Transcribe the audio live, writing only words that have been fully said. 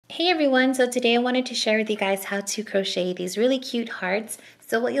Hey everyone, so today I wanted to share with you guys how to crochet these really cute hearts.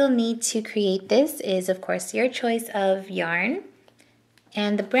 So what you'll need to create this is of course your choice of yarn.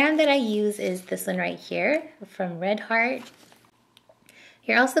 And the brand that I use is this one right here from Red Heart.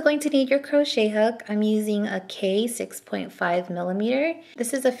 You're also going to need your crochet hook. I'm using a K 6.5 millimeter.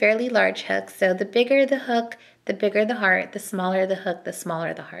 This is a fairly large hook, so the bigger the hook, the bigger the heart, the smaller the hook, the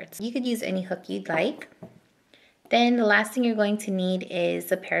smaller the hearts. You could use any hook you'd like. Then the last thing you're going to need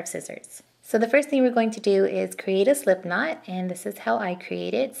is a pair of scissors. So the first thing we're going to do is create a slip knot, and this is how I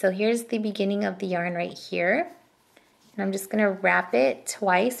create it. So here's the beginning of the yarn right here. And I'm just going to wrap it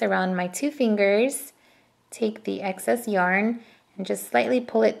twice around my two fingers, take the excess yarn, and just slightly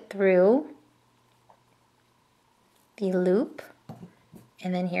pull it through the loop.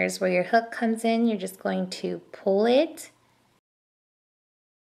 And then here's where your hook comes in. You're just going to pull it.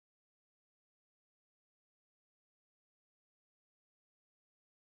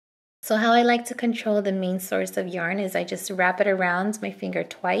 So how I like to control the main source of yarn is I just wrap it around my finger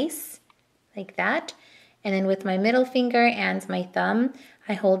twice, like that. And then with my middle finger and my thumb,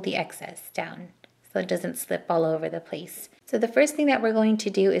 I hold the excess down so it doesn't slip all over the place. So the first thing that we're going to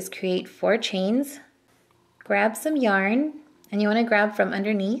do is create 4 chains. Grab some yarn, and you want to grab from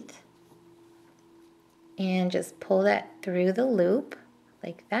underneath and just pull that through the loop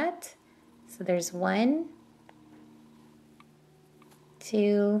like that. So there's 1,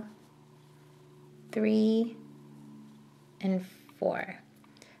 2, 3, and 4.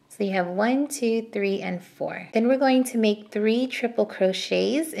 So you have 1, 2, 3, and 4. Then we're going to make 3 triple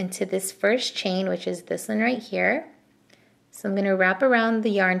crochets into this first chain, which is this one right here. So I'm going to wrap around the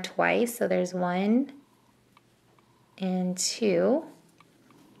yarn twice. So there's 1 and 2.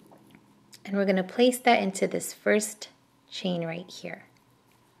 And we're going to place that into this first chain right here.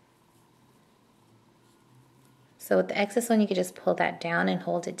 So with the excess one, you can just pull that down and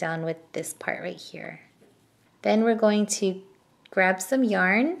hold it down with this part right here. Then we're going to grab some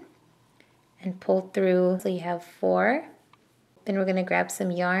yarn and pull through, so you have 4. Then we're going to grab some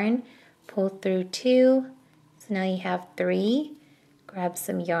yarn, pull through 2, so now you have 3. Grab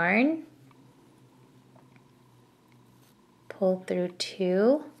some yarn, pull through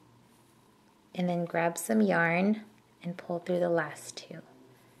 2, and then grab some yarn and pull through the last 2.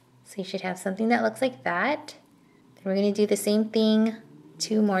 So you should have something that looks like that. Then we're going to do the same thing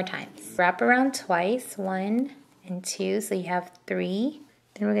 2 more times. Wrap around twice, 1 and 2, so you have 3.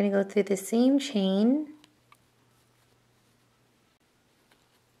 Then we're going to go through the same chain.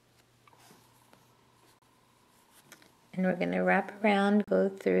 And we're going to wrap around, go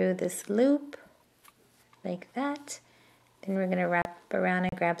through this loop like that. Then we're going to wrap around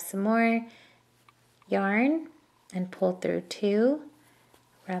and grab some more yarn and pull through 2.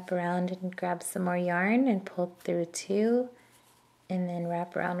 Wrap around and grab some more yarn and pull through 2. And then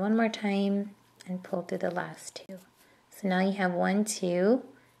wrap around one more time and pull through the last 2. So now you have 1, 2.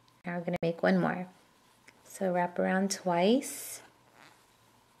 Now we're going to make 1 more. So wrap around twice.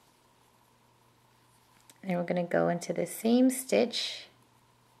 And we're going to go into the same stitch.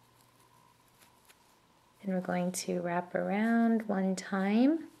 And we're going to wrap around 1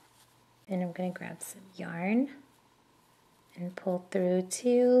 time. Then I'm going to grab some yarn and pull through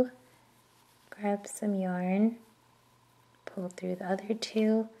 2. Grab some yarn, pull through the other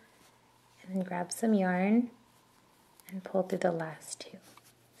 2, and then grab some yarn and pull through the last 2.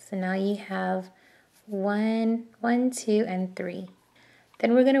 So now you have 1, 2, and 3.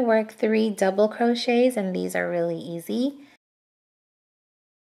 Then we're going to work 3 double crochets, and these are really easy.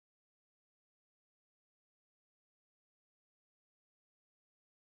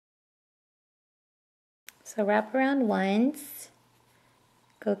 So wrap around once,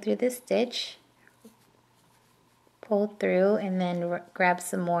 go through the stitch, pull through, and then grab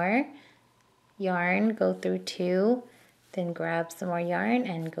some more yarn, go through 2, then grab some more yarn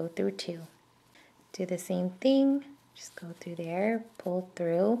and go through 2. Do the same thing, just go through there, pull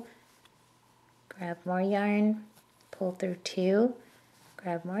through, grab more yarn, pull through 2,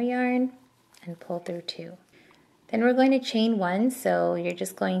 grab more yarn, and pull through 2. Then we're going to chain 1, so you're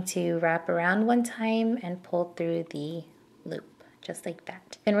just going to wrap around 1 time and pull through the loop, just like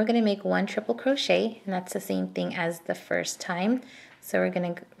that. Then we're going to make 1 triple crochet, and that's the same thing as the first time. So we're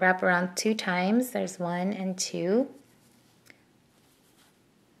going to wrap around 2 times. There's 1 and 2.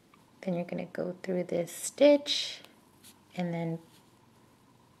 Then you're going to go through this stitch and then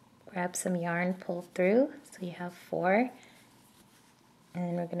grab some yarn, pull through, so you have 4. And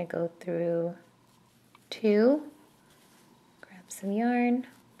then we're going to go through 2, grab some yarn,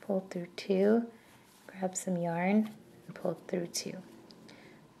 pull through 2, grab some yarn, and pull through 2.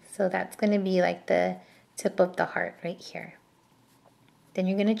 So that's going to be like the tip of the heart right here. Then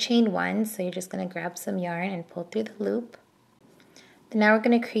you're going to chain 1, so you're just going to grab some yarn and pull through the loop. Then now we're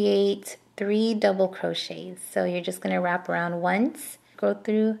going to create 3 double crochets. So you're just going to wrap around once, go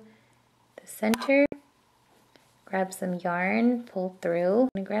through the center, grab some yarn, pull through,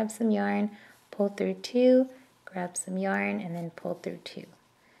 and grab some yarn, pull through 2, grab some yarn, and then pull through 2.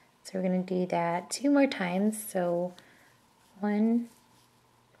 So we're going to do that 2 more times. So 1,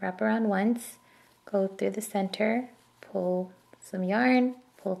 wrap around once, go through the center, pull some yarn,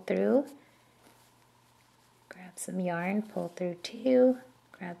 pull through, grab some yarn, pull through 2,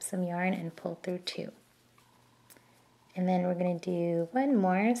 grab some yarn, and pull through 2. And then we're going to do 1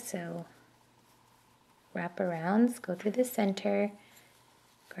 more, so wrap arounds, go through the center,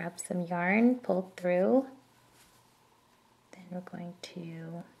 grab some yarn, pull through, then we're going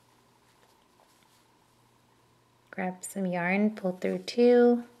to grab some yarn, pull through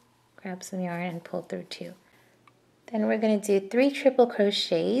 2, grab some yarn, and pull through 2. Then we're going to do 3 triple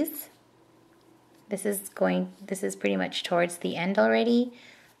crochets. This is pretty much towards the end already,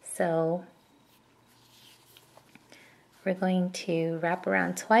 so we're going to wrap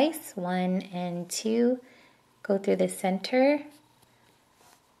around twice, 1 and 2, go through the center,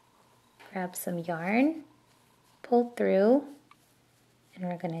 grab some yarn, pull through, and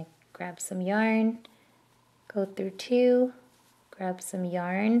we're going to grab some yarn, go through 2, grab some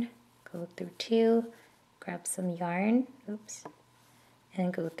yarn, go through 2, grab some yarn, oops,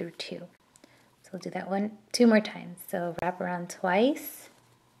 and go through 2. So we'll do that 2 more times. So wrap around twice,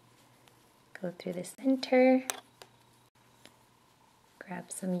 go through the center,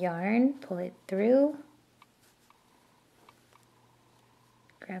 grab some yarn, pull it through,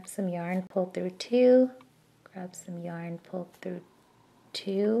 grab some yarn, pull through 2, grab some yarn, pull through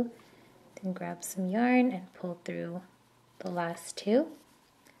 2, then grab some yarn and pull through the last 2.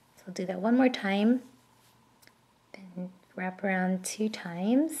 So we'll do that 1 more time, then wrap around 2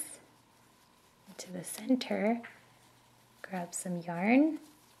 times into the center, grab some yarn,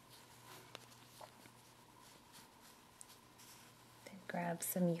 then grab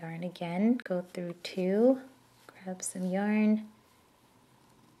some yarn again, go through 2, grab some yarn,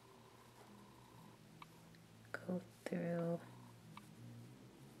 go through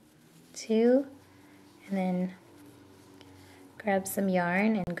 2, and then grab some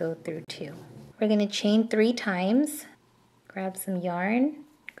yarn and go through 2. We're going to chain 3 times, grab some yarn,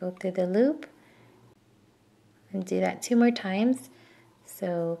 go through the loop, and do that 2 more times.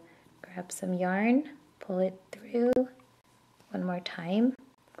 So grab some yarn, pull it through, 1 more time,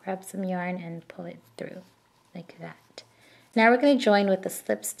 grab some yarn and pull it through like that. Now we're going to join with the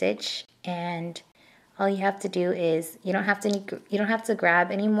slip stitch, and all you have to do is you don't have to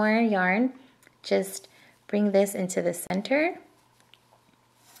grab any more yarn. Just bring this into the center,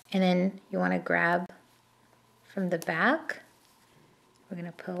 and then you want to grab from the back. We're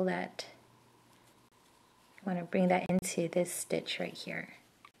going to pull that. You want to bring that into this stitch right here.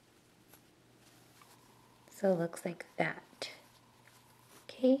 So it looks like that.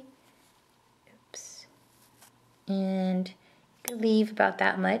 Okay. Oops. And you can leave about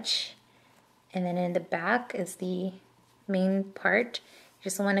that much. And then in the back is the main part. You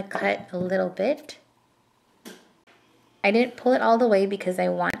just want to cut a little bit. I didn't pull it all the way because I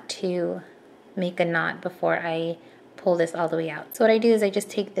want to make a knot before I pull this all the way out. So what I do is I just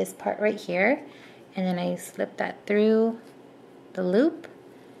take this part right here, and then I slip that through the loop,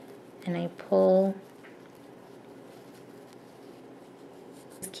 and I pull.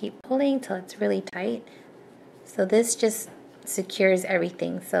 Just keep pulling till it's really tight. So this just secures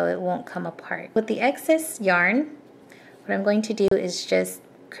everything so it won't come apart. With the excess yarn, what I'm going to do is just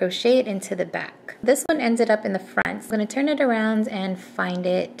crochet it into the back. This one ended up in the front, so I'm going to turn it around and find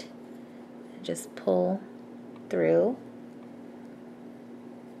it. Just pull through.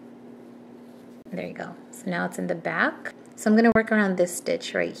 There you go. So now it's in the back. So I'm going to work around this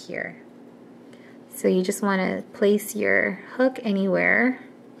stitch right here. So you just want to place your hook anywhere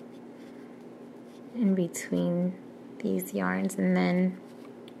in between these yarns, and then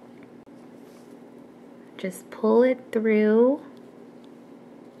just pull it through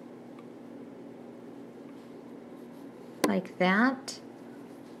like that,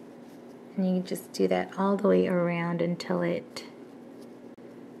 and you just do that all the way around until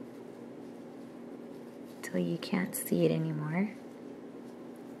you can't see it anymore.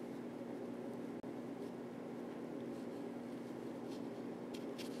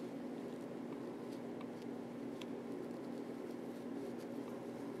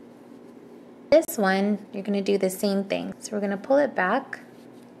 This one, you're going to do the same thing. So we're going to pull it back.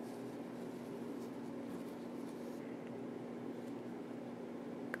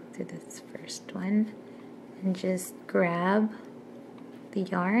 Go through this first one and just grab the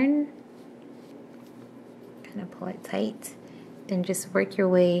yarn, kind of pull it tight, then just work your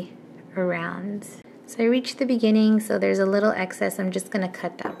way around. So I reached the beginning, so there's a little excess. I'm just gonna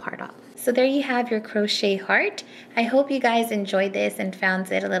cut that part off. So there you have your crochet heart. I hope you guys enjoyed this and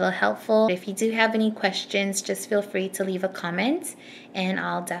found it a little helpful. If you do have any questions, just feel free to leave a comment and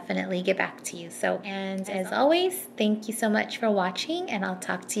I'll definitely get back to you. And as always, thank you so much for watching and I'll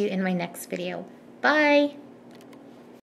talk to you in my next video. Bye!